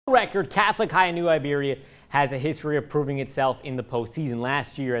Record, Catholic High in New Iberia has a history of proving itself in the postseason.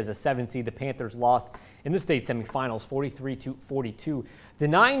 Last year, as a 7 seed, the Panthers lost in the state semifinals 43-42,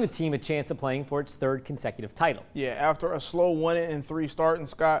 denying the team a chance of playing for its third consecutive title. Yeah, after a slow 1-3 start in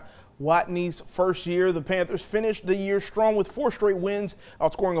Scott Watney's first year, the Panthers finished the year strong with 4 straight wins,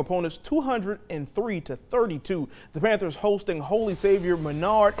 outscoring opponents 203-32. The Panthers hosting Holy Savior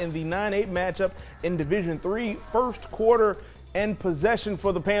Menard in the 9-8 matchup in Division III. First quarter and possession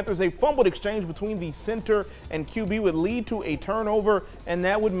for the Panthers. A fumbled exchange between the center and QB would lead to a turnover, and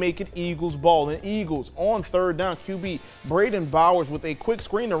that would make it Eagles ball. And Eagles on third down, QB Braden Bowers with a quick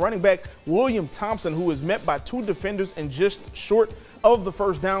screen to running back William Thompson, who is met by 2 defenders and just short of the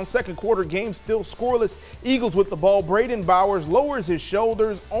first down. Second quarter, game still scoreless. Eagles with the ball. Braden Bowers lowers his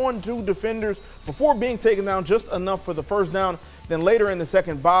shoulders on 2 defenders before being taken down just enough for the first down. Then later in the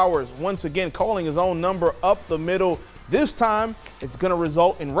second, Bowers once again calling his own number up the middle. This time, it's going to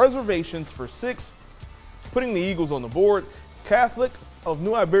result in reservations for 6, putting the Eagles on the board. Catholic of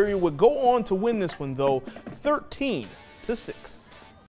New Iberia would go on to win this one, though, 13-6.